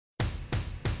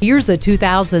Here's a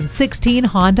 2016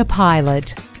 Honda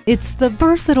Pilot. It's the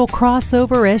versatile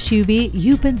crossover SUV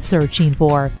you've been searching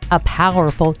for. A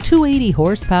powerful 280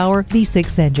 horsepower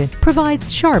V6 engine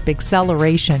provides sharp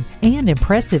acceleration and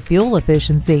impressive fuel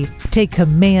efficiency. Take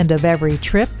command of every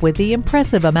trip with the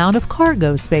impressive amount of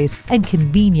cargo space and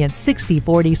convenient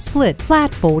 60/40 split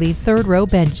flat folding third row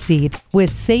bench seat. With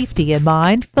safety in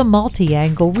mind, the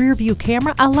multi-angle rear view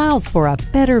camera allows for a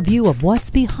better view of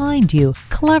what's behind you,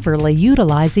 cleverly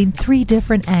utilizing 3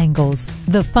 different angles.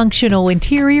 The functional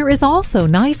interior is also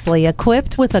nicely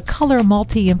equipped with a color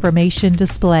multi-information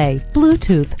display,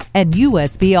 Bluetooth, and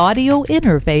USB audio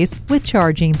interface with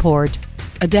charging port.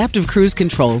 Adaptive Cruise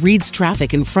Control reads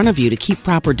traffic in front of you to keep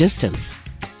proper distance.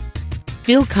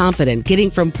 Feel confident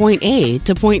getting from point A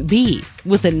to point B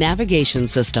with a navigation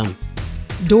system.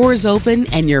 Doors open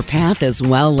and your path is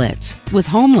well lit with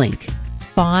HomeLink.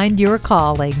 Find your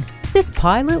calling. This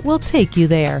Pilot will take you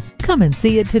there. Come and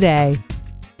see it today.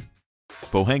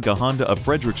 Pohanka Honda of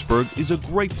Fredericksburg is a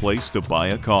great place to buy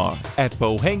a car. At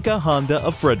Pohanka Honda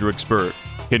of Fredericksburg,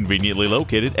 conveniently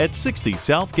located at 60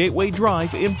 South Gateway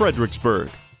Drive in Fredericksburg.